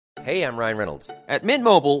Hey, I'm Ryan Reynolds. At Mint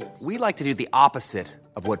Mobile, we like to do the opposite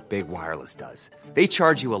of what Big Wireless does. They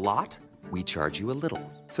charge you a lot, we charge you a little.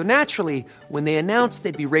 So naturally, when they announced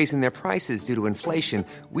they'd be raising their prices due to inflation,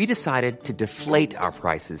 we decided to deflate our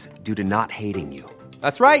prices due to not hating you.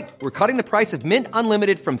 That's right. We're cutting the price of Mint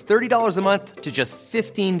Unlimited from $30 a month to just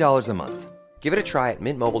 $15 a month. Give it a try at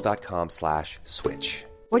mintmobile.com/switch.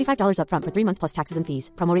 $45 up front for 3 months plus taxes and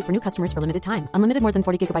fees. Promo rate for new customers for limited time. Unlimited more than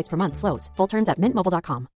 40 gigabytes per month. Slows full terms at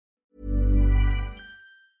mintmobile.com.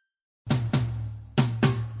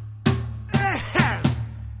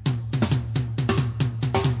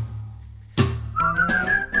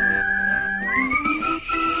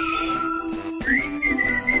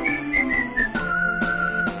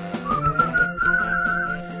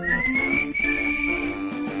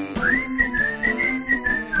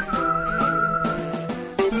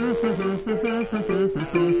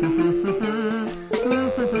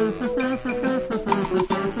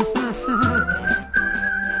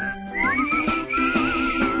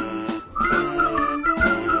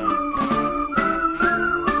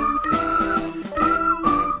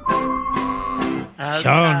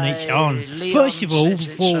 John. First of all,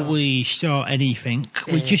 before we start anything,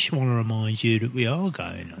 we just want to remind you that we are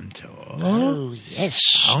going on tour. Oh, yes.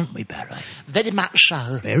 Aren't we, Barry? Very much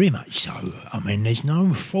so. Very much so. I mean, there's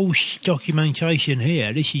no false documentation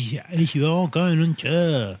here. This is you are going on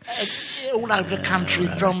tour. All over the country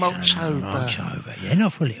from October. Yeah,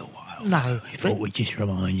 not for a little while. No. I thought we'd just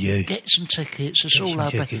remind you. Get some tickets. It's all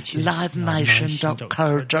over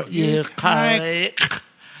livenation.co.uk.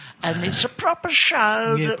 And it's a proper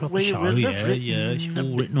show that we will have written. Yeah, it's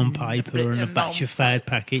all written on paper and a batch of fad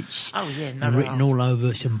packets. Oh, yeah, and written all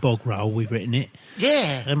over some bog roll. We've written it.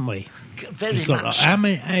 Yeah. Haven't we? Very much. How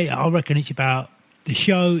many? I reckon it's about, the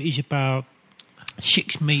show is about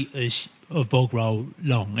 6 metres of bog roll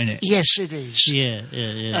long, isn't it? Yes, it is. Yeah.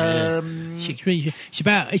 6 metres.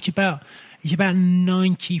 It's about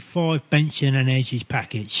 95 Benson and Edges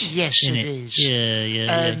packets. Yes, it is.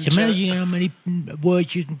 Yeah. So imagine how many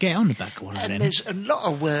words you can get on the back of one of them. And there's a lot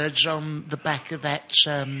of words on the back of that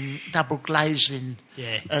double glazing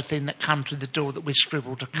thing that come to the door that we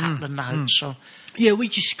scribbled a couple of notes on. Yeah, we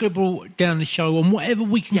just scribble down the show on whatever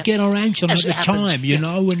we can get our hands on at the time, you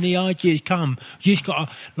know, when the ideas come. You just got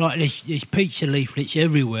to, like, there's pizza leaflets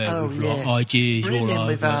everywhere with like, ideas all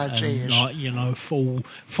over. And, like, you know, full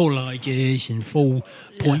ideas and full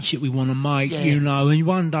points that we want to make, you know. And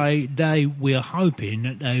one day we're hoping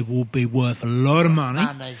that they will be worth a lot of money.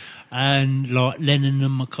 And like Lennon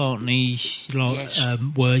and McCartney's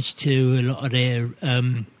words to a lot of their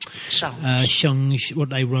songs, what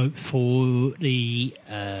they wrote for the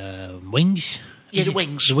Wings. Yeah, the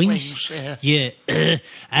Wings. The Wings, yeah.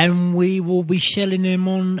 And we will be selling them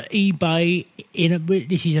on eBay.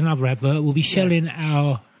 This is another advert. We'll be selling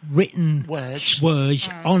our written words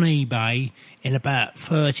on eBay in about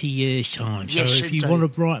 30 years' time. So if you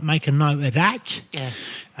want to make a note of that,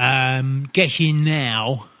 get in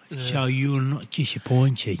now. So you're not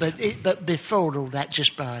disappointed. But before all that,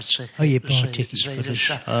 just buy a ticket. Oh, you buy tickets for the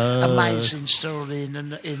show. Amazing story in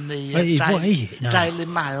the what is it? No. Daily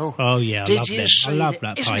Mail. Oh, yeah, I love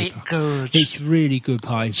that paper. Isn't it good? It's really good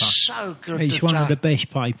paper. It's so good. It's one of the best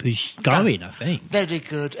papers going, I think. Very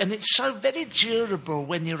good. And it's so very durable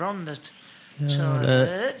when you're on the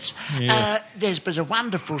there's been a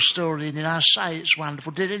wonderful story in it. I say it's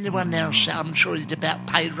wonderful. Did anyone else say? I'm sure it's about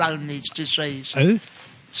Peyronie's disease. Who?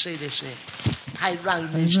 See this here.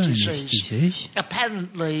 Peyronie's disease.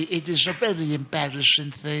 Apparently, it is a very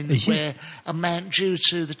embarrassing thing where a man, due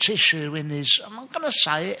to the tissue in his, I'm not going to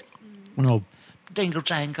say it, dingle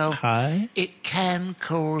dangle, it can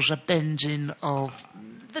cause a bending of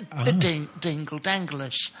the dingle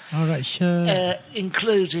danglers. All right, sure.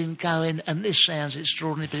 Including going, and this sounds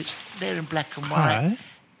extraordinary, but it's there in black and white,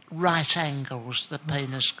 right angles the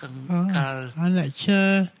penis can go.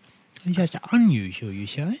 And that's unusual, you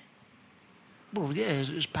say? Well, yeah,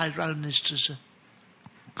 it's Peyronie's disease.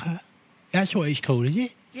 That's what it's called, is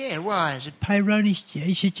it? Yeah, why? Is it Peyronie's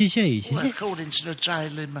it's a disease, is it? According to the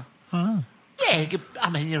Daily Mail. Oh. Yeah, I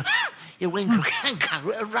mean, your winkle can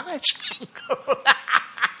go at a right angle.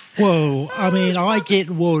 Well, I mean,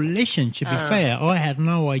 listen, to be fair, I had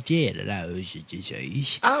no idea that was a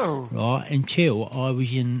disease. Oh. Right, until I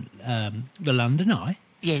was in the London Eye.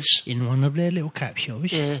 Yes. In one of their little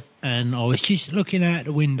capsules. Yeah. And I was just looking out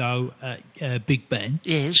the window at Big Ben.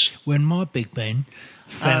 Yes. When my Big Ben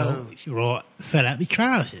fell out my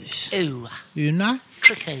trousers. Ooh. You know?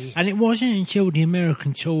 Tricky. And it wasn't until the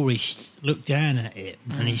American tourist looked down at it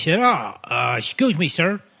and he said, excuse me,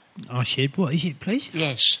 sir. I said, what is it, please?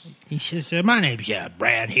 Yes. He says, my name's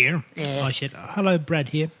Brad here. Yeah. I said, hello, Brad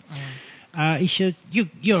here. He says,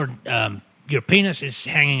 your penis is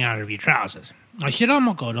hanging out of your trousers. I said, oh,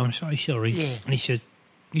 my God, I'm so sorry. Yeah. And he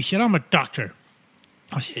said, I'm a doctor.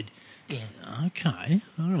 I said, Yeah. okay,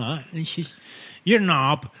 all right. And he says, your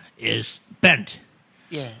knob is bent.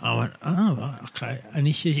 Yeah. I went, oh, right, okay. And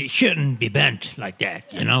he says, it shouldn't be bent like that,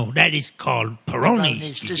 That is called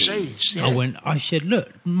Peyronie's disease. Yeah. I said, look,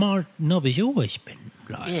 my knob is always bent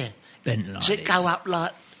like Does this. it go up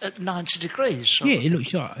like at 90 degrees? Yeah, it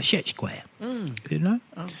looks like a set square, Oh,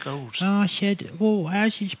 God. So I said, well,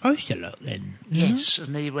 how's it supposed to look then? Yes,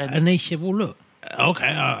 and he went... And he said, well, look, okay,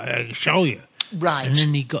 I'll show you. Right. And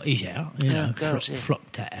then he got his out,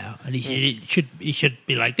 flopped that out, and he said, it should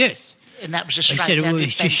be like this. And that was a I straight said, down well,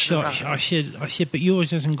 it's just like, I said, but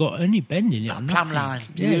yours hasn't got any bend in it. A plumb line,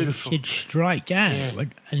 beautiful. Yeah, he said straight down. Yeah.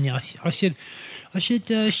 And I said,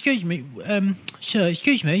 excuse me, sir,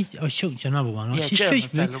 excuse me. I was talking to another one. I said, German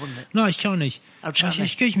excuse me. fella, wasn't it? No, it's Chinese. Oh, Chinese. I said,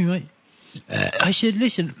 excuse me, mate. I said,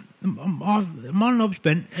 listen, my knob's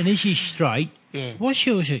bent and this is straight. Yeah. What's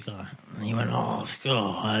yours look like? And he went, oh,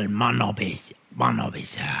 God, my knob is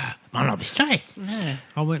straight. Yeah.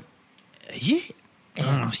 I went, is it?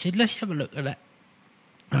 And I said, let's have a look at that.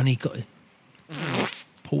 And he got it.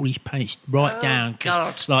 Pulled his pants right down.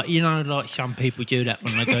 God. Like some people do that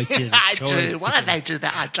when they go to the I toilet. do. Why they do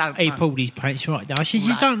that, I don't know. He pulled his pants right down. I said,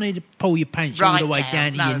 you don't need to pull your pants all the way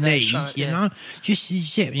down to your knees, right, Just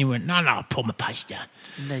zip. And he went, no, I'll pull my pants down.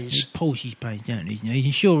 Knees. He pulls his pants down to his knees.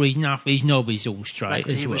 And sure enough, his knob is all straight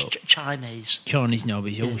as he well. was Chinese. Chinese knob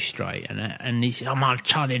is all straight. And he said, oh, my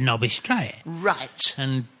Chinese knob is straight. Right.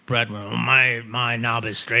 And Brad went, well, my knob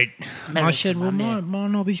is straight. I said, well, my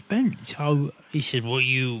knob is bent. So he said, well,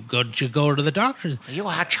 you got to go to the doctor. You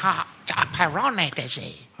are Peyronie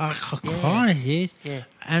disease. Peyronie disease. Yeah.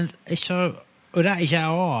 And so that is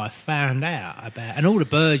how I found out about. And all the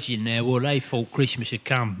birds in there, well, they thought Christmas had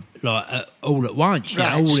come like all at once.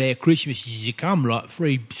 Right. All their Christmases had come like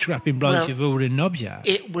three scrapping blokes with all their knobs out.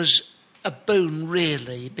 It was a boon,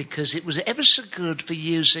 really, because it was ever so good for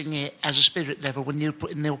using it as a spirit level when you were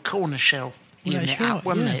putting the corner shelf unit up,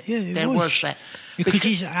 wasn't it? Yeah, there was that. Because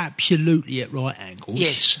it's absolutely at right angles.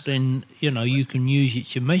 Yes. Then, you can use it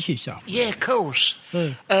to measure stuff. Yeah, of course.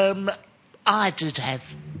 I did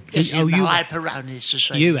have... I had Peyronie's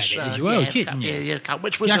disease. You had it as well, didn't you? Yeah,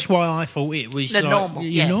 which was that's why I thought it was the like normal,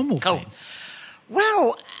 your normal thing.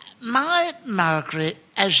 Well, my Margaret,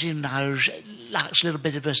 as you know, likes a little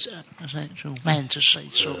bit of a sexual fantasy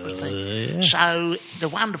sort of thing. Yeah. So the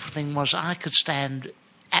wonderful thing was I could stand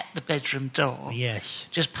at the bedroom door,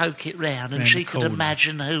 just poke it round, and she could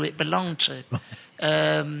imagine who it belonged to.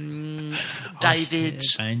 David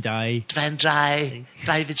Van Day,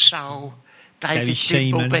 David Soul, David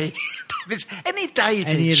Dimbleby, any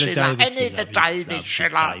David, any of the David she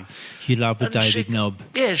liked. She loved the David knob.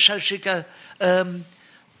 Yeah, so she'd go, oh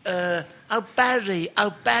Barry,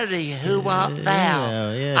 who art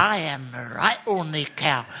thou? Yeah. I am right on the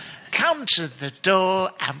cow. Come to the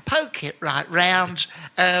door and poke it right round,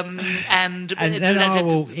 and then I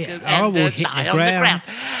will hit the ground.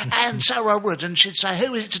 And so I would, and she'd say,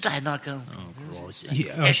 "Who is it today?" And I'd go,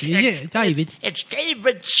 David. It's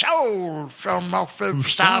David Soul from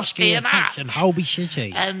Starsky and Hutch and Holby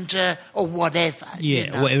City, and or whatever.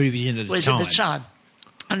 Yeah, whatever he was in at the time.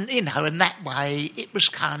 And, and that way it was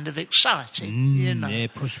kind of exciting, Yeah,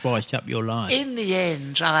 spiced up your life. In the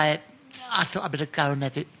end, I thought I'd better go and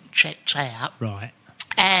have it checked out. Right.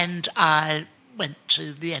 And I went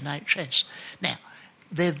to the NHS. Now,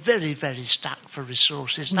 they're very, very stuck for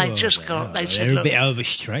resources. They said, they're a bit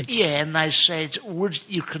overstretched. Yeah, and they said,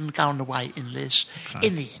 you can go on the waiting list. Okay.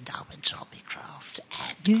 In the end, I went to Hobbycraft,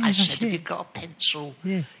 and I said, have you got a pencil?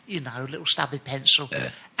 Yeah. A little stubby pencil.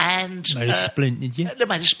 And made a splint, did you? They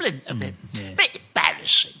made a splint of it. Yeah. Bit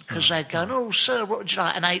embarrassing, because they'd go, sir, what would you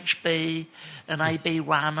like, an HB, an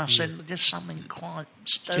AB1? I said, just something quite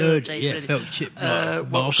sturdy. Yeah, really. Felt chip like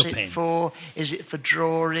what's it for? Is it for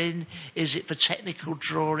drawing? Is it for technical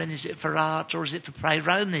drawing? Is it for art? Or is it for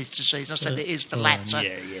Peyronie's disease? I said, it is the latter.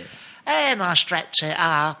 Yeah. And I strapped it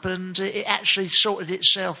up, and it actually sorted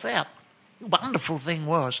itself out. The wonderful thing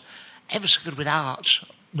was, ever so good with art.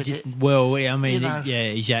 Well,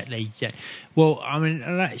 exactly. Well,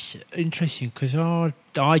 that's interesting, because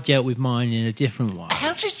I dealt with mine in a different way.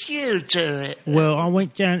 How did you do it? Well, I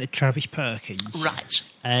went down to Travis Perkins. Right.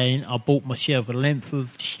 And I bought myself a length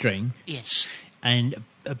of string. Yes. And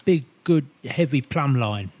a big, good, heavy plumb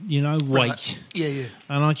line, weight. Right. Yeah.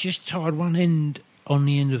 And I just tied one end on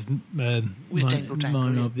the end of With dingle dangle, my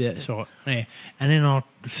knob. Yeah, that's right. Yeah. And then I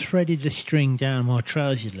threaded the string down my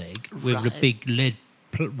trouser leg with the big lead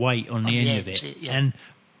weight on the end of it, and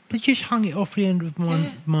I just hung it off the end of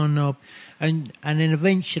my knob, and then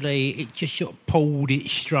eventually it just sort of pulled it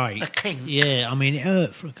straight. A kink. Yeah, I mean, it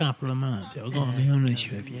hurt for a couple of months, I've got to be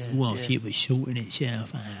honest with you, whilst it was sorting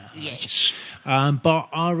itself out. Yes. But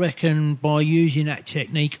I reckon by using that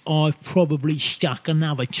technique, I've probably stuck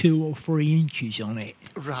another 2 or 3 inches on it.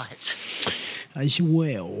 Right. As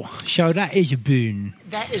well. So that is a boon.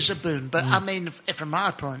 That is a boon. But, I mean, from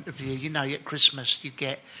my point of view, you know, at Christmas you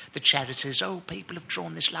get the charities, people have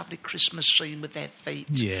drawn this lovely Christmas scene with their feet.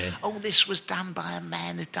 Yeah. This was done by a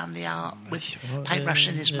man who'd done the art with paintbrush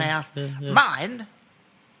in his mouth. Mine,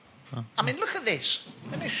 I mean, look at this.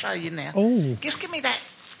 Let me show you now. Oh. Just give me that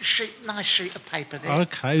nice sheet of paper there.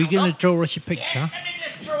 Okay, you're going to draw us a picture? Yeah, let me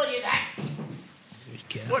just draw you that.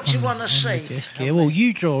 What do you want to see? Yeah, well,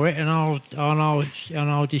 you draw it, and I'll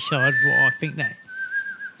decide what I think that.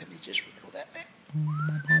 Let me just record that bit.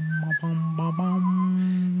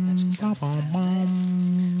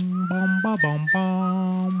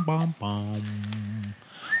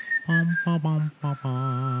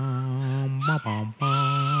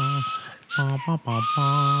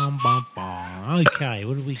 Okay,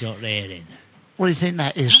 what have we got there then? What do you think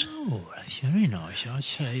that is? Oh, that's very nice. I'd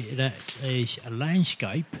say that is a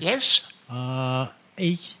landscape. Yes.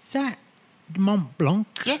 Is that Mont Blanc?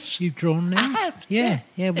 Yes. You've drawn there? I have. Yeah.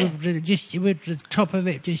 With the top of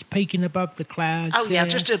it just peeking above the clouds. Oh, yeah,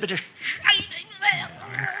 just do a bit of shading there.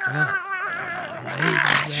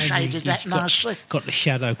 Shaded that nicely. Got the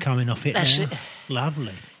shadow coming off it. That's now. it.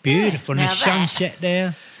 Lovely. Beautiful. Yeah, and the sunset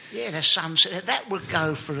there. Yeah, the sunset. That would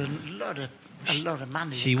go for a lot of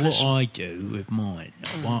money. See, what I do with mine,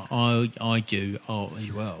 I do art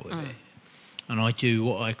as well with it. And I do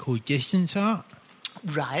what I call distance art.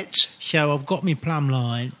 Right. So I've got my plumb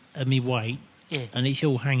line and my weight, Yeah. and it's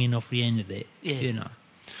all hanging off the end of it, you know.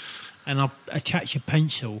 And I attach a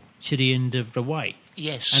pencil to the end of the weight.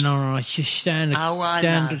 Yes. And I just stand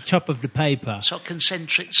at the top of the paper. So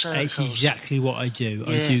concentric circles. That's exactly what I do.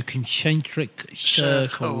 Yeah. I do concentric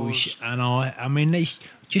circles. And I mean, it's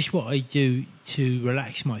just what I do to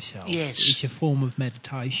relax myself. Yes. It's a form of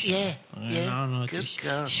meditation. Yeah, And I Good just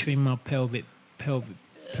girl. swing my pelvic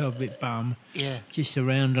bum Yeah. just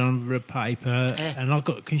around under the paper, and I've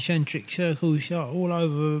got concentric circles all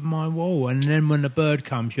over my wall. And then when the bird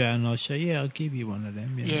comes round, I say, "Yeah, I'll give you one of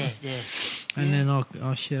them." You know? Yeah. And then I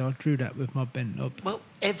said, I drew that with my bent knob. Well,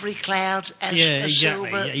 every cloud has a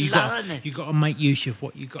silver lining. You got to make use of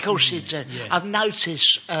what you got. Of course you do. Yeah. I've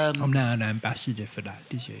noticed. I'm now an ambassador for that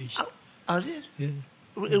disease. Oh, did? Yeah.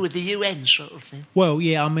 With the UN sort of thing. Well,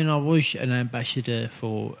 yeah. I mean, I was an ambassador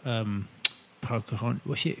for Pocahontas.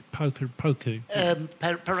 What's it?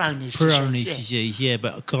 Peyronie's disease. Yeah,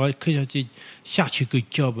 but because I did such a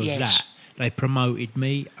good job of that, they promoted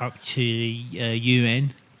me up to the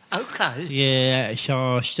UN. Okay. Yeah,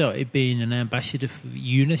 so I started being an ambassador for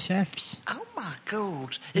UNICEF's. Oh my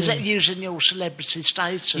God! Is that using your celebrity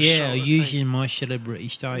status? Yeah, sort of using thing? my celebrity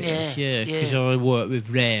status. Yeah, because I work with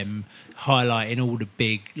them, highlighting all the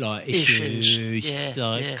big issues,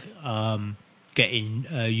 getting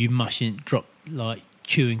you mustn't drop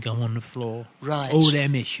chewing gum on the floor. Right. All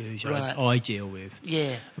them issues I deal with.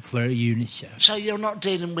 Yeah. For UNICEF. So you're not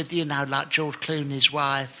dealing with, like George Clooney's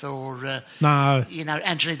wife or, no.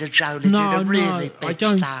 Angelina Jolie doing a really big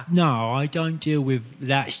stuff? No, I don't deal with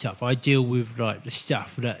that stuff. I deal with, the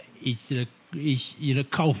stuff that is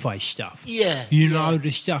coalface stuff. Yeah.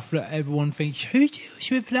 The stuff that everyone thinks, who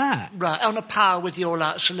deals with that? Right, on a par with your,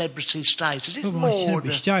 celebrity status. It's more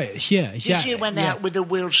celebrity status, yeah, exactly. You went out with the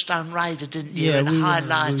Wheelstone Raider, didn't you? Yeah, and we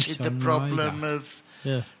highlighted the problem of...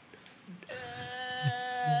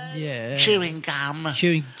 chewing gum.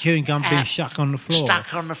 Chewing gum being stuck on the floor.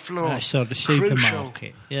 Stuck on the floor. Outside the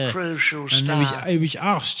supermarket. Crucial and stuff. It was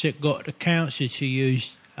us that got the council to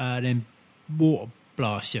use them water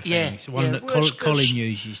blaster things. One that Colin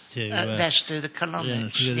uses to... that's to the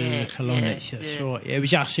colonics. The colonics, that's right. Yeah, it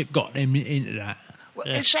was us that got them into that. Well,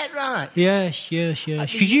 is that right? Yes.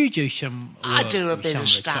 Because you do some work. I do a bit of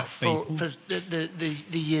stuff for the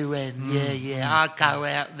UN, I go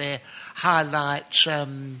out there, highlight,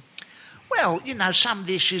 some of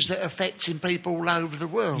the issues that are affecting people all over the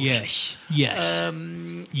world. Yes.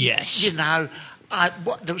 Some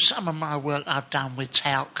of my work I've done with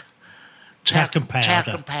talc, Talcum powder.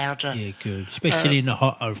 Talcum powder. Yeah, good. Especially in the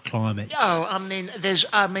hotter climates. Oh,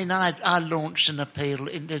 I launched an appeal.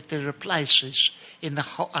 There are places in the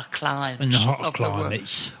hotter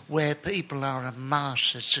climates where people are a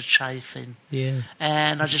master to chafing. Yeah.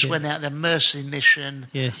 And I just went out the mercy mission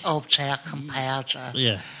of talcum powder.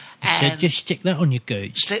 Yeah. And so just stick that on your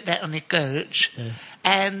gooch. Stick that on your gooch. Yeah.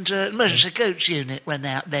 And emergency gooch unit went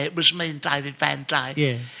out there. It was me and David Van Dyke.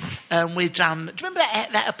 Yeah. And we done. Do you remember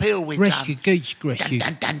that appeal we rescue, done? Gooch, rescue.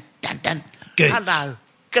 Dun, dun, dun, dun, dun. Gooch. Hello,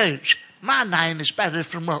 Gooch. My name is Barry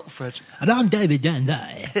from Watford. And I'm David Van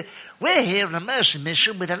Dyke. We're here on a mercy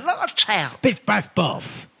mission with a lot of talc. Biff, baff,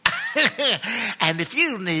 boff. And if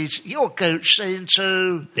you need your gooch seen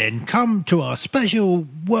to... Then come to our special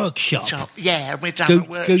workshop. Yeah, we've done a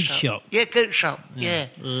workshop. Gooch shop. Yeah, gooch shop, yeah.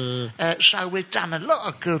 So we've done a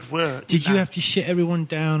lot of good work. Did you have to sit everyone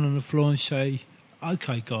down on the floor and say,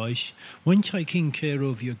 OK, guys, when taking care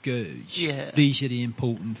of your gooch, these are the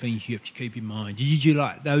important things you have to keep in mind? Did you do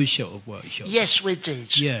like those sort of workshops? Yes, we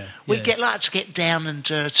did. Yeah. We like to get down and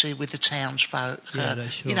dirty with the townsfolk. Yeah,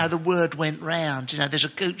 that's right. You know, the word went round. You know, there's a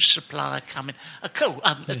gooch supply coming. A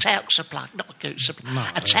talc supply, not a gooch supply. No,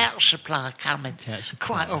 a talc supply coming.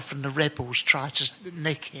 Quite often the rebels try to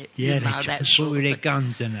nick it. Yeah, you know, they that sort sort with of their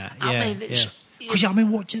guns and that. Yeah, Because,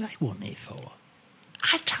 what do they want it for?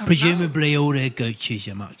 I don't Presumably know. all their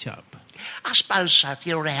gooches are mucked up. I suppose so. If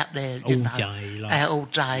you're out there, all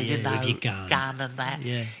day, you know, with your gun and that.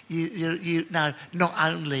 Yeah. You know, not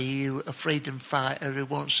only are you a freedom fighter who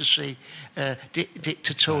wants to see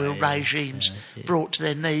dictatorial regimes brought to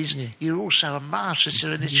their knees, you're also a martyr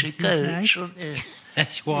to an itchy gooch, aren't you?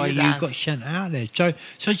 That's why you got sent out there.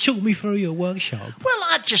 So talk me through your workshop. Well,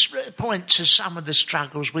 I just point to some of the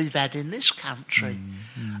struggles we've had in this country.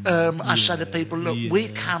 I say to people, look, we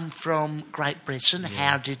come from Great Britain.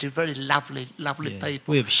 Howdy do, very lovely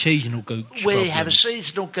people. We have seasonal gooch We have a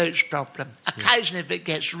seasonal gooch problem. Occasionally, if it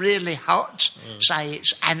gets really hot, say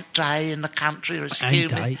it's Ant Day in the country, or it's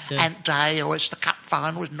humid, Ant Day, or it's the Cup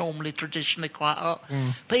Final, is normally traditionally quite hot,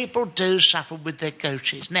 people do suffer with their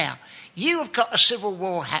gooches. Now, you have got a civil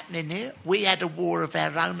war happening here. We had a war of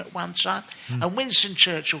our own at one time. And Winston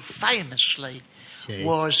Churchill famously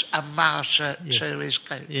was a martyr to his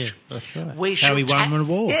gooch. Yeah, that's right. We won the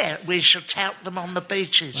war. Yeah, we should tout them on the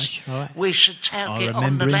beaches. That's right. We should tout it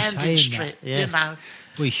on the landing strip, you know.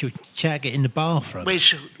 We should tag it in the bathroom. We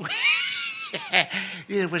should...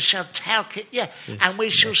 we shall talc it, and we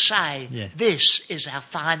shall say, this is our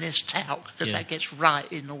finest talc, because that gets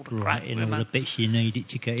right in all the crack. Right in all the bits you need it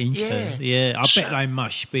to get into. Yeah. I bet they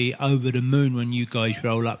must be over the moon when you guys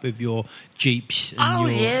roll up with your Jeeps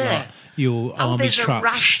and your army there's trucks.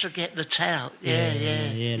 A rush to get the talc.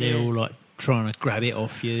 Yeah, they're all like trying to grab it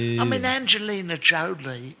off you. I mean, Angelina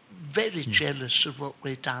Jolie, very jealous of what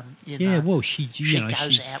we've done, you know. Yeah, well, she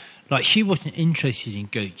goes out. Like, she wasn't interested in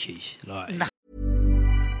gooches. Like. No.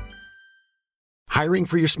 Hiring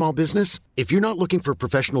for your small business? If you're not looking for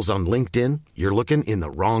professionals on LinkedIn, you're looking in the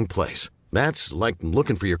wrong place. That's like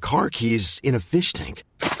looking for your car keys in a fish tank.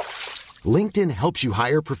 LinkedIn helps you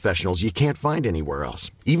hire professionals you can't find anywhere else,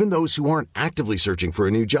 even those who aren't actively searching for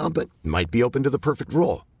a new job but might be open to the perfect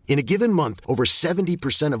role. In a given month, over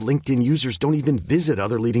 70% of LinkedIn users don't even visit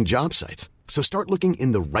other leading job sites. So start looking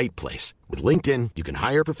in the right place. With LinkedIn, you can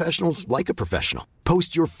hire professionals like a professional.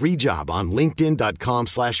 Post your free job on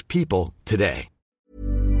linkedin.com/people today.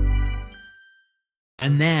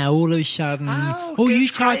 And now, all of a sudden, you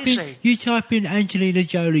type in Angelina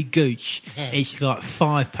Jolie Gooch. It's like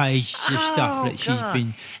 5 pages of stuff that she's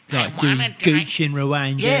been like doing Gooch in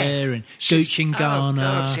Rwanda and Gooch in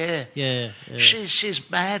Ghana. She's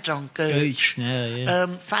mad on Gooch.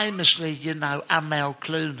 now. Famously, you know, Amel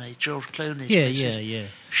Clooney, George Clooney's missus.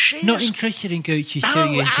 She's not interested in Gooch 2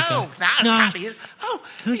 years ago.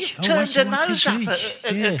 You turned her nose up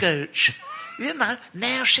at Gooch. You know,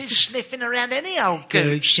 now she's sniffing around any old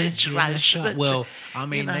gooch situation. Right. Well, I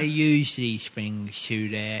mean, they use these things to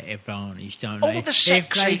their advantage, don't they? All the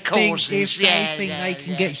sexy causes. If they think they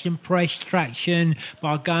can get some press traction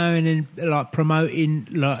by going and like promoting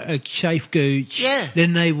like a safe gooch,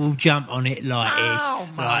 then they will jump on it like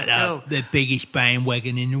it's like the biggest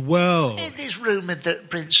bandwagon in the world. It is rumoured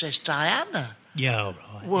that Princess Diana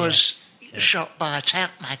was shot by a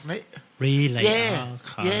talc magnet. Really? Yeah,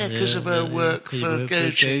 because of her work for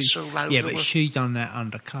Gooch. But she done that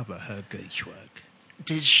undercover, her Gooch work.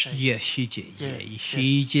 Did she? Yes, she did.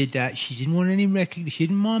 She did that. She didn't want any recognition. She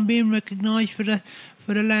didn't mind being recognised for the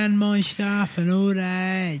landmine stuff and all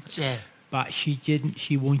that. Yeah. but she didn't.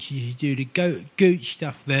 She wanted to do the Gooch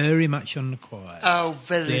stuff very much on the quiet. Oh,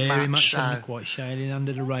 very much so. on the quiet, sailing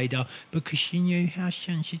under the radar, because she knew how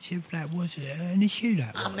sensitive that was, an issue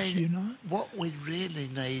that was. I mean, you know, what we really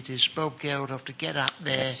need is Bob Geldof to get up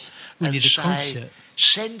there we and need a say, concert.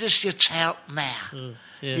 "Send us your tout now."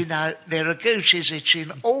 Yeah. You know, there are Goochies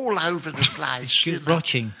itching all over the place. You know.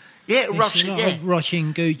 Rotting. Yeah, There's rotting, a lot yeah. of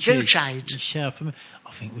rotting Goochies. Gooch aid. South America.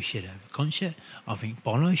 I think we should have a concert. I think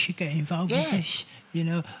Bono should get involved Yeah. with this. You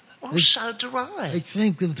know, Well, so do I I.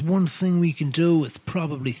 think that one thing we can do is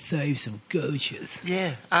probably save some Goochies.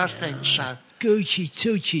 Yeah, I think so. Goochie,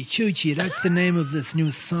 Choochie, that's the name of this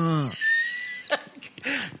new song.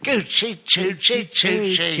 Goochie, Choochie,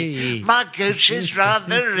 Choochie. Choochie. My Goochie's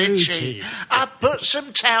rather richy. I put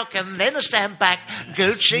some talc and then I stand back.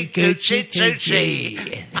 Goochie, Goochie,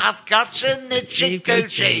 Choochie. I've got an itchy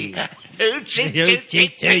Goochie. Oochie,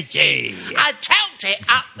 Choochie, Choochie. I tout it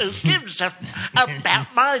up. Who gives a about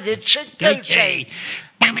my itchy Goochie?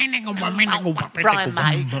 Brian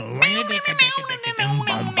May.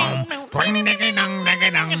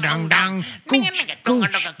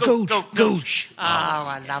 Gooch. Oh,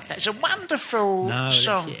 I love that. It's a wonderful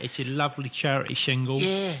song. It's a lovely charity single.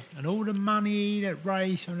 Yeah. And all the money that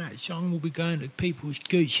raised from that song will be going to people's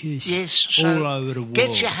Gooches Yes, so all over the world.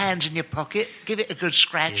 Get your hands in your pocket, give it a good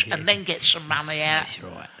scratch, and then get some money out.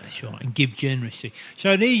 That's right. And give generously.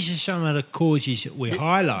 So these are some of the causes that we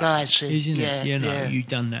highlight, I see. isn't Yeah, it? You know, yeah. you've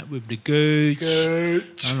done that with the Gooch,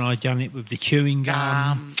 and I done it with the chewing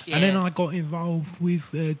gum, yeah. and then I got involved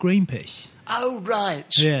with Greenpeace. Oh, right.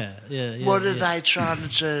 Yeah. What are they trying to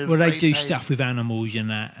do? Well, they do Repeat? stuff with animals and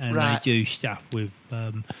that, and Right. they do stuff with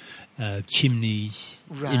chimneys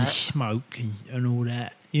Right. and smoke and all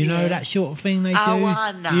that. You know, Yeah. that sort of thing they do. Oh,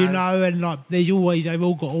 I know. You know, and like they've always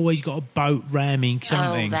got a boat ramming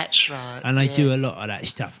something. Oh, that's right. And they yeah. do a lot of that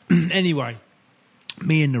stuff. Anyway,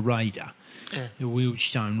 me and the Raider, the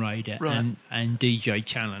Wheelstone Raider, Right. and DJ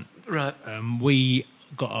Talent, Right. we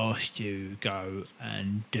got asked to go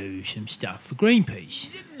and do some stuff for Greenpeace.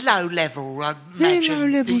 Low level, I imagine. low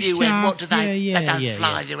level the UN, stuff. what do they? Yeah, they don't yeah,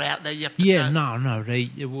 fly yeah. you out there. You have to Yeah, go.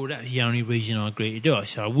 no. Well, that's the only reason I agreed to do it.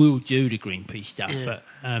 So I will do the Greenpeace stuff, Yeah. but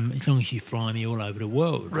as long as you fly me all over the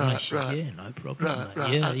world. And I Right, said, right. yeah, no problem. Right, mate.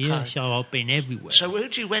 right, yeah, okay. yeah. So I've been everywhere. So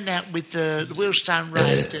Oochie went out with the Wheelstone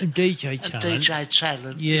Raid And DJ and Talent. DJ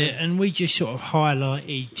Talent. Yeah, and we just sort of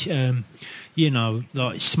highlighted, you know,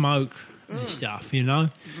 like smoke and stuff, you know,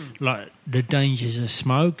 like the dangers of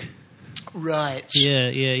smoke. Right. Yeah.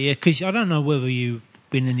 Because I don't know whether you've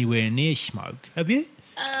been anywhere near smoke. Have you?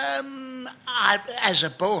 As a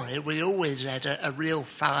boy, we always had a real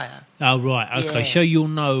fire. Oh, right. Okay. Yeah. So you'll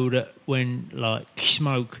know that when, like,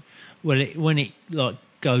 smoke, when it like,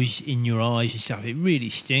 goes in your eyes and stuff, it really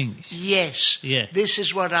stinks. Yes. Yeah. This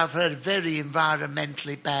is what I've heard, very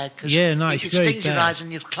environmentally bad. Cause Yeah, no, it it's very stings your bad. eyes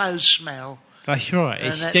and your clothes smell. That's right. It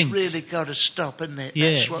And that's stinks. really got to stop, isn't it?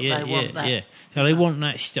 yeah, That's what yeah, they want. That. yeah. So they want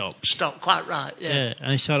that stopped. Stop, quite right, yeah.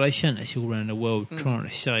 And so they sent us all around the world trying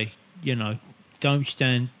to say, you know, don't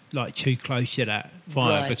stand like too close to that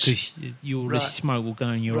fire Right. because the Right. smoke will go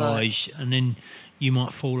in your Right. eyes and then you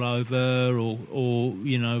might fall over or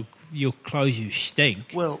you know, your clothes will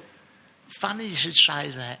stink. Well, funny you should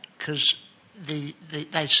say that, because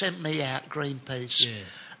they sent me out Greenpeace.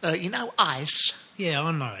 Yeah. You know ice? Yeah,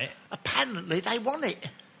 I know it. Apparently they want it.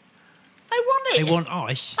 They want it. They want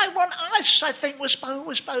ice. They want ice. They think we're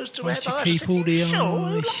supposed to Want have to ice. keep I said, all the "You sure?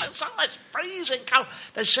 Who ice?" likes ice? Freezing cold.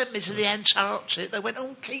 They sent me to the Antarctic. They went,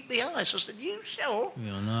 oh, keep the ice. I said, you sure?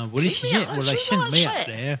 Yeah, I know. Well, this Keep is me it. Well, ice, they who sent me likes up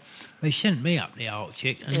it? there. They sent me up the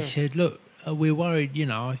Arctic and Yeah. said, look, we're worried, you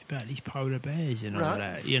know, about these polar bears and all Right.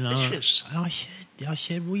 that, you know. Vicious. And I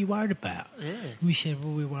said, what are you worried about? Yeah. We said,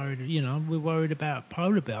 well, we're worried about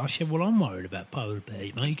polar bears. I said, well, I'm worried about polar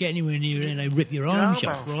bears, mate. You get anywhere near there and they rip your arms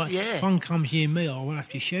arm off, off, right? yeah. If one comes near me, I will have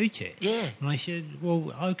to shoot it. Yeah. And I said,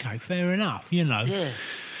 well, okay, fair enough, you know. Yeah.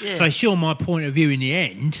 Yeah. They saw my point of view in the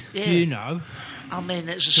end, Yeah. you know. I mean,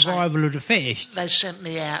 it's the same. Survival of the fittest. They sent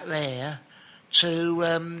me out there to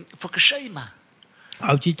Fukushima.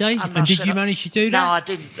 Oh, did they? I And did said you manage to do No, that?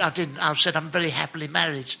 I didn't. I said I'm very happily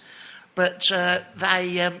married. But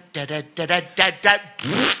they...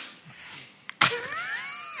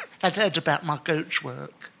 They'd heard about my gooch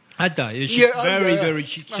work. Had they? It's Yeah, very, yeah. very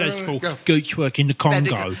successful Yeah. gooch work in the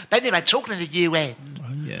Congo. But anyway, talking to the UN,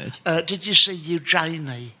 Oh, yes. did you see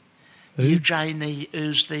Eugenie? Who? Eugenie,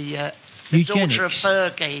 who's the daughter of Eugenics.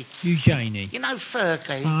 Fergie. Eugenie. You know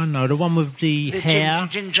Fergie? Oh, no, the one with the hair.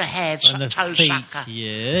 Ginger hair, and the toe feet, sucker.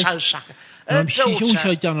 yes. Toe sucker. She's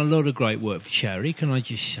also done a lot of great work for charity, can I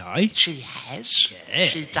just say? She has. Yes.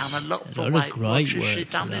 She's done a lot for Weight Watchers. Watchers. She's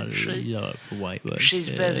done it. A lot for Weight Watchers. She's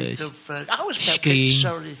very good for... I always felt a skiing. bit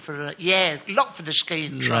sorry for her. Yeah, a lot for the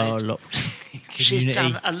skiing trade. She's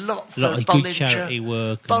done a lot for Bollinger. Good charity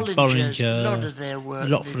work. Bollinger, a lot of their work.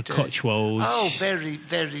 A lot for the Cotswolds. Oh, very,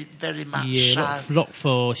 very, very much so. A lot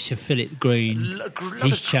for Sir Philip Green,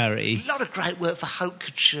 his charity. A lot of great work for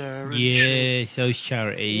Hoketure. Yes, those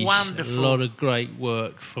charities. Wonderful. A lot of great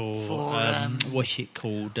work for what's it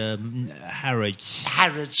called? Harrods.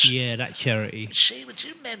 Harrods. Yeah, that charity. Do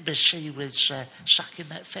you remember she was sucking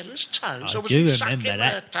that fella's toes? I or was do he remember sucking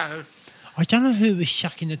that. her toe? I don't know who was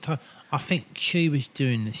sucking the toe. I think she was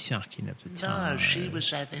doing the sucking of the toe. No, she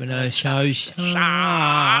was having her toe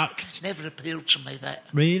sucked. Never appealed to me, that.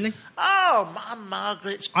 Really? Oh, my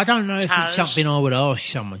Margaret's I don't know toes. if it's something I would ask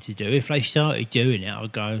someone to do. If they started doing it,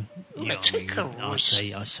 I'd go... Well, tickles.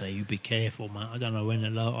 I say, you be careful, mate. I don't know when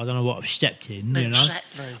I don't know what I've stepped in, you know.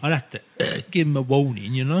 Exactly. I'd have to give them a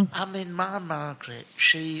warning, you know. I mean, my Margaret,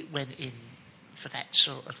 she went in for that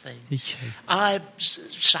sort of thing. Did she? I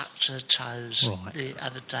sucked her toes the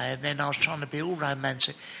other day, and then I was trying to be all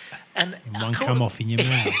romantic. And one come off in your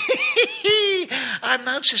mouth. I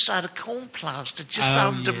noticed I had a corn plaster just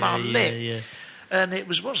under my lip. Yeah. And it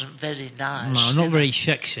wasn't very nice. No, not very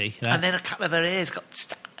sexy. That. And then a couple of her hairs got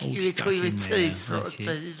stuck between your teeth, sort of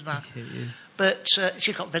thing. But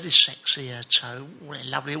she got very sexy, her toe. Really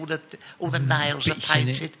lovely. All the nails are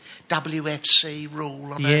painted. WFC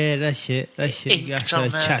rule on her. Yeah, that's it. That's her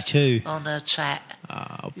tattoo. On her tat.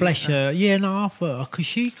 Oh, bless her. Yeah, no, I thought, because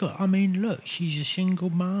she got, I mean, look, she's a single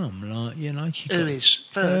mum, like, you know. Who is?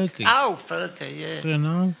 Fergie. Oh, Fergie, yeah. You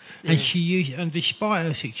know? Yeah. And she used, and despite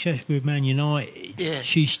her success with Man United,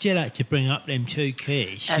 she still had to bring up them two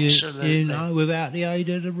kids. Absolutely. You know, without the aid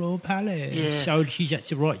of the Royal Palace. Yeah. So she's had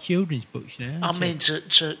to write children's books now. I mean, to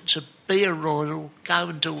be a royal, go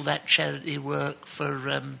and do all that charity work for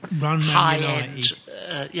high-end...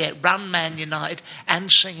 Run Man United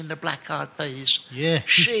and singing the Black Eyed Peas. Yeah.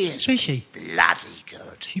 She is bloody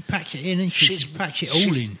good. She packs it in and she packs it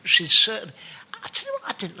all in. She's certain... I tell you what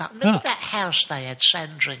I didn't like. Remember that house they had,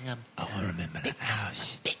 Sandringham? Oh, I remember that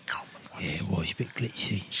house. Bit common. Yeah, it was a bit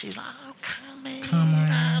glitzy. She's like, oh, come in.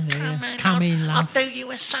 Come in, love. I'll do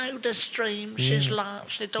you a soda stream. She's like,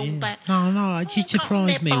 she did all that. No, she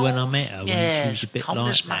surprised me when I met her. When she was a bit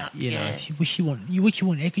like that, you know. What you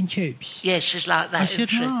want, egg and chips? Yeah, she's like that. I said,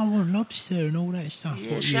 no, I want lobster and all that stuff.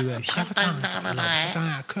 Yeah, what she you don't that.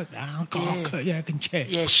 I'll cook that. I'll cook the egg and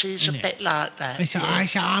chips. Yeah, she's a bit like that. I said, I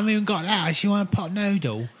haven't even got that. She want a pot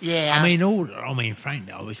noodle. Yeah. I mean,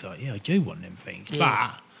 frankly, I was like, yeah, I do want them things,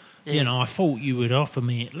 but. You know, I thought you would offer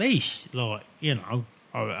me at least, like, you know,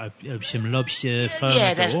 some lobster,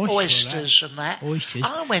 there's oysters and that. Oysters.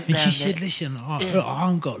 I went and down she said, listen, I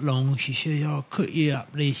haven't got long. She said, I'll cook you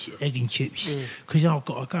up these egg and chips because I've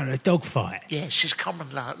got to go to a dog fight. Yeah, she's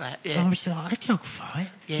common like that, yeah. I was like, a dog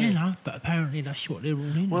fight? Yeah. You know, but apparently that's what they're all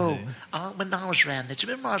into. Well, when I was round there, do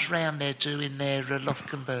you remember I was round there doing their loft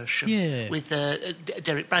conversion with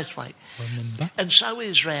Derek Braithwaite? I remember. And so he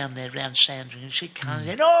was round there, round Sandringham, and she comes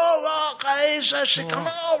in, all right, guys. She comes,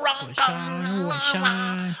 all right,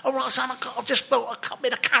 all right, son, I just bought a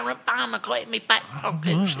bit of currant bun. I got it in my back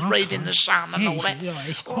pocket. She's reading The Sun and all that.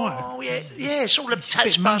 It's quite it's all a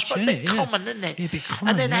toast bus, but a bit common, isn't it? Yeah, a bit common,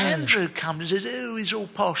 and then Andrew comes and says, oh, he's all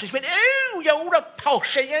posh. He's went, oh, you're all a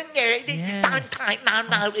posh, aren't you? Don't take no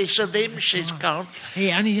notice of him, she's gone.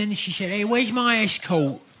 Yeah, and then she said, hey, where's my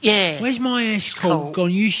escort? Yeah. Where's my escort gone?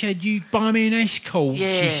 You said you'd buy me an escort.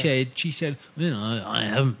 Yeah. She said, you know, I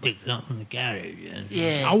haven't picked it up from the garage.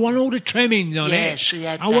 Yeah. I want all the trimmings on it. Yeah, she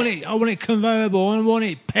had I want it convertible. I want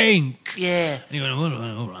it pink. Yeah. And he went,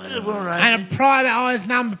 all right. And a privatised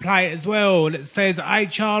number plate as well that says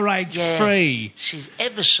HRH free. She's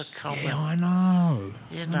ever so common. Yeah, I know.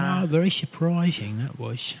 You know. Very surprising, that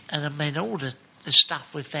was. And I mean, all the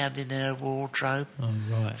stuff we found in her wardrobe. Oh,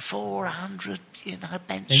 right. 400,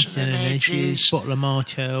 Benson and Hedges. Bottle of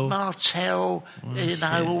Martell. All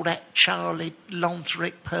that Charlie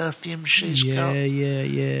Lonthric perfume she's got.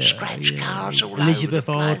 Yeah. Scratch cards all Elizabeth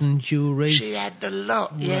over the place. Arden jewellery. She had a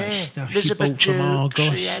lot, Elizabeth Duke,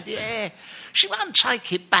 she had, She won't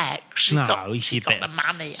take it back. She got the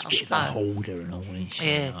money, I suppose. A holder and all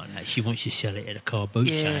that. Like that. She wants to sell it at a car boot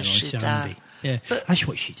sale on Sunday. Yeah, that's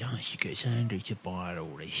what she does. She gets Andrew to buy her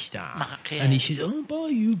all this stuff. And he says, I'll buy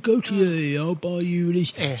you Gautier, I'll buy you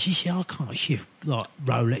this. Yeah. She said, I can't shift like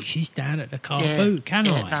Rolexes down at the car boot, can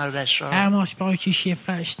I? No, that's right. How am I supposed to shift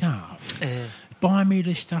that stuff? Buy me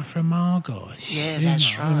the stuff from Argos. Yeah,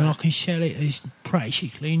 that's right. And I can sell it as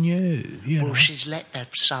practically new. You Well, know. she's let that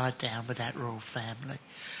side down with that royal family.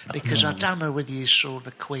 Because I don't know whether you saw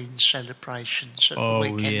the Queen's celebrations at the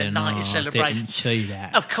weekend, the 90 celebration. I didn't see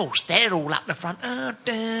that. Of course, they're all up the front. Oh,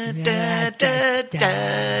 da, da, da,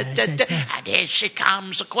 da, da, da. And here she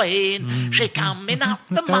comes, the Queen. She's coming up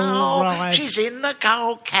the mall. Right. She's in the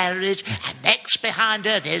gold carriage. And next behind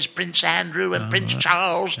her, there's Prince Andrew and Prince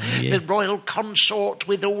Charles, the royal consort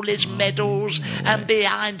with all his medals. And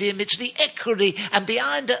behind him, it's the equerry. And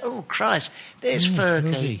behind her, oh, Christ, there's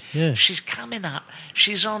Fergie. Yeah. She's coming up.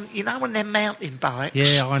 She's on, you know, on their mountain bikes.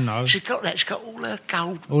 Yeah, I know. She's got that. She's got all her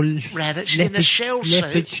gold All round it. She's in a shell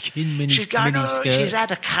leopard suit. skin She's going, miniskirt. she's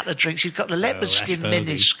had a couple of drinks. She's got the leopard skin Fergie.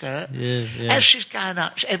 miniskirt. Yeah. As she's going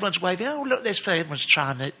up, everyone's waving. Oh, look, there's Fergie. Everyone's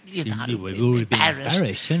trying to, you know, We've already been embarrassed,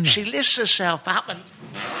 haven't we? She lifts herself up and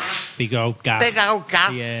Big old guff.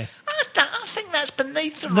 Yeah. I think that's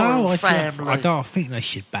beneath the royal family. I think they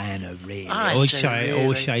should ban her, really. I Or do, say,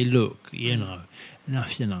 really. look, you know,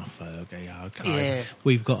 enough's enough, Fergie, okay? Yeah.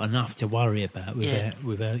 We've got enough to worry about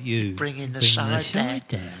without you. Bringing the side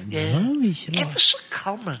down. Yeah. You know? It's Ever so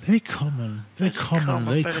common. Very common. Very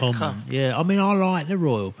common. Yeah, I mean, I like the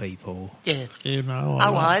royal people. Yeah. You know.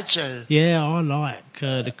 I do. Yeah, I like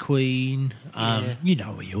the Queen. You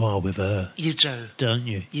know where you are with her. You do. Don't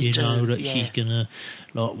you? You do, know that yeah. she's going to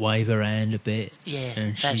like wave her hand a bit. Yeah,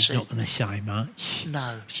 And that's she's it. not going to say much.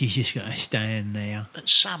 No. She's just going to stand there. But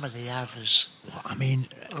some of the others. I mean,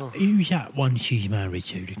 who's that one she's married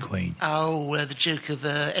to, the Queen? Oh, the Duke of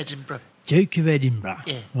Edinburgh. Duke of Edinburgh.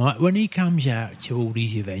 Yeah. Right, when he comes out to all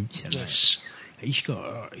these events, and Yes. that, he's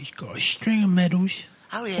got a string of medals.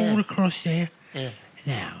 Oh, yeah. All across there. Yeah.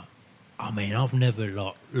 Now, I mean, I've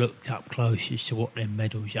never looked up close as to what them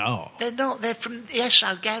medals are. They're not. They're from the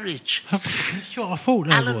SO Garage. That's what I thought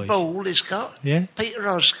they Alan was. Ball has got. Yeah. Peter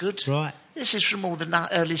Osgood. Right. This is from all the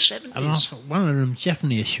early 70s. And I thought one of them's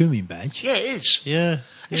definitely a swimming badge. Yeah, it is. Yeah.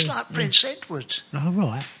 It's like Prince Edward. Oh,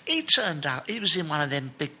 right. He turned up. He was in one of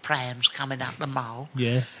them big prams coming up the mall.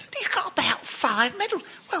 Yeah. He's got about 5 medals.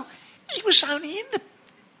 Well, he was only in the...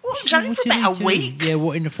 Well, he was only What for did about he a do? week. Yeah,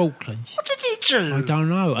 what, in the Falklands? What did he do? I don't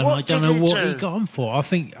know, and What I don't did know he what do? he got him for. I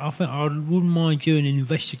think I wouldn't mind doing an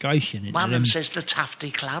investigation into One of them them says the Tufty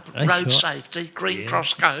Club, That's road right. safety, Green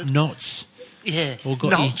Cross Code. knots. Yeah, Or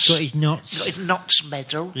got knots. his knots. Got his knots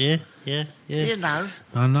medal. Yeah. You know,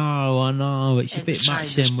 I know. It's a bit much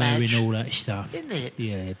Entertainer's them wearing badge. all that stuff. Isn't it?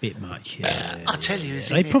 Yeah, a bit much. Yeah. I tell you, They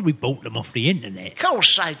isn't it? probably bought them off the internet. Of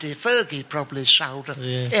course they did. Fergie probably sold them.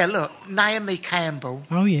 Yeah. Look, Naomi Campbell,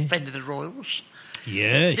 Oh, yeah. friend of the Royals.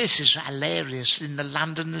 Yes. This is hilarious in the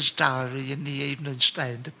Londoner's Diary in the Evening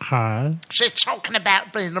Standard. Hi. She's talking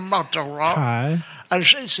about being a model, right? Hi. And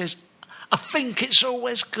she says, I think it's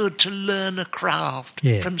always good to learn a craft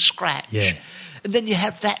Yeah. from scratch. Yeah. And then you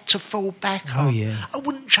have that to fall back Oh, on. yeah. I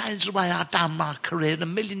wouldn't change the way I've done my career in a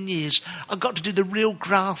million years. I got to do the real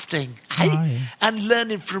grafting, Oh, yeah. and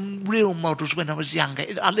learning from real models when I was younger.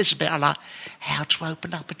 A little bit, I like how to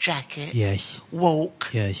open up a jacket, Yes. walk,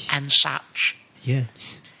 Yes. and such. Yes.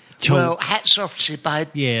 Well, hats off to you, babe.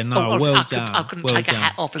 Yeah, no, well I done, couldn't well take a done.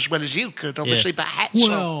 hat off as well as you could, obviously, Yeah. but hats off.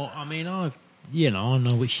 Well, I mean, I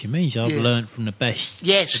know what she means. I've Yeah. learnt from the best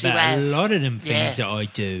Yes, you about a have. lot of them things Yeah. that I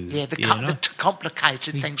do. Yeah, the you know?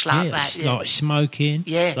 complicated things like that. it's Yeah. like smoking.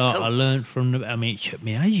 Yeah, like cool. I learnt from the. I mean, it took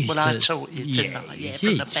me ages. Well, I taught you, didn't I? Yeah, it from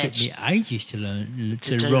did. the It took best. me ages to learn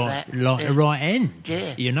To to do write that, like yeah. the right end.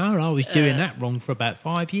 Yeah. You know, I was doing that wrong for about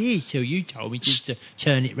 5 years till you told me just to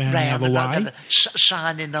turn it round the Round other and way. over.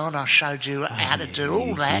 Signing on, I showed you how to do all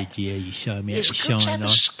you that. Did, yeah, you showed me It's how to good to shine have a on.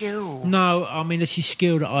 skill. No, I mean, it's a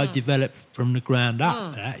skill that I developed from the ground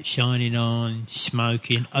up. That shining on,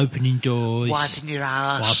 smoking, opening doors, Wiping your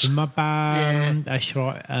ass. wiping my bum. Yeah. That's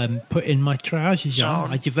right. Putting my trousers on.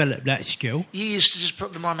 On. I developed that skill. You used to just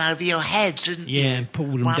put them on over your head, didn't you? Yeah, and pull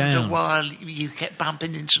them Wonder down. why you kept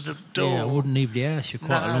bumping into the door. Yeah, I wouldn't leave the house for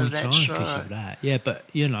quite a No, long that's time because right. of that. Yeah, but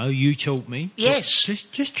you taught me. Yes.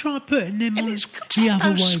 Just try putting them And on it's good to the have other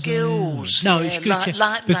those way skills. round. No, Yeah, it's good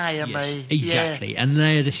like to, Naomi. Yes, Yeah. exactly, and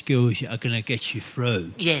they're the skills that are going to get you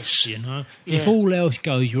through. Yes. You know, Yeah. if all else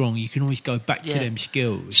goes wrong, you can always go back to Yeah. them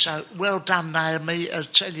skills. So, well done, Naomi. I'll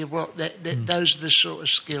tell you what, those are the sort of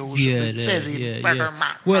skills Yeah, that are very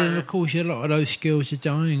Well, and of course, a lot of those skills are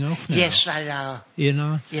dying off now. Yes, they are. You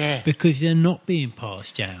know? Yeah. Because they're not being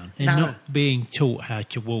passed down. They're No. not being taught how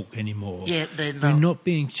to walk anymore. Yeah, they're We're not. not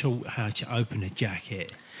being taught how to open a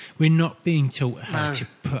jacket. We're not being taught how No. to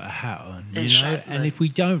put a hat on, you know? Exactly. And if we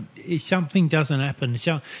don't, if something doesn't happen,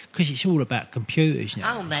 because it's all about computers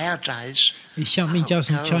now. Oh, nowadays. If something Oh,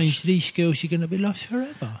 doesn't gosh. change, these skills are going to be lost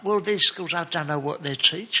forever. Well, these schools, I don't know what they're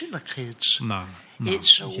teaching the kids. No.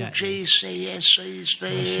 It's all GCSEs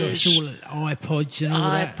there. It's all iPods and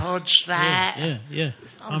all that. iPods, that. Yeah.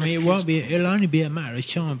 I mean, it'll only be a matter of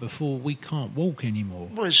time before we can't walk anymore.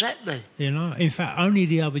 Well, exactly. You know, in fact, only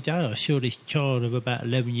the other day I saw this child of about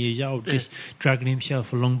 11 years old just dragging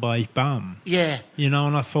himself along by his bum. Yeah. You know,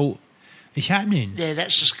 and I thought, it's happening. Yeah,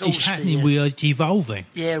 that's the schools. It's happening. We are devolving.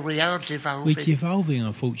 Yeah, we are devolving. We're devolving,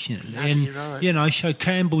 unfortunately. Bloody right. You know, so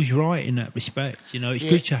Campbell's right in that respect. You know, it's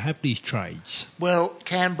good to have these trades. Well,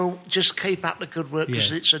 Campbell, just keep up the good work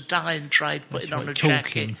because it's a dying trade, putting on a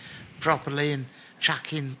jacket properly and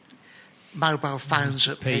chucking mobile phones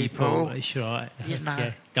at people. That's right. You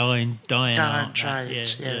know. Dying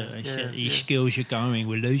trades. These skills are going.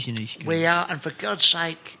 We're losing these skills. We are, and for God's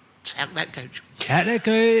sake, tap that Gooch. Tap that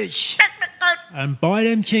Gooch. And buy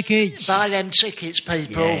them tickets. Buy them tickets,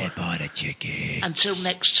 people. Yeah, buy the tickets. Until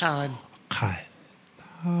next time. Okay.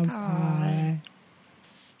 Bye.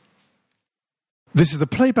 This is a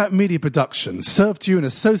Playback Media production served to you in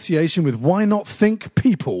association with Why Not Think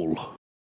People.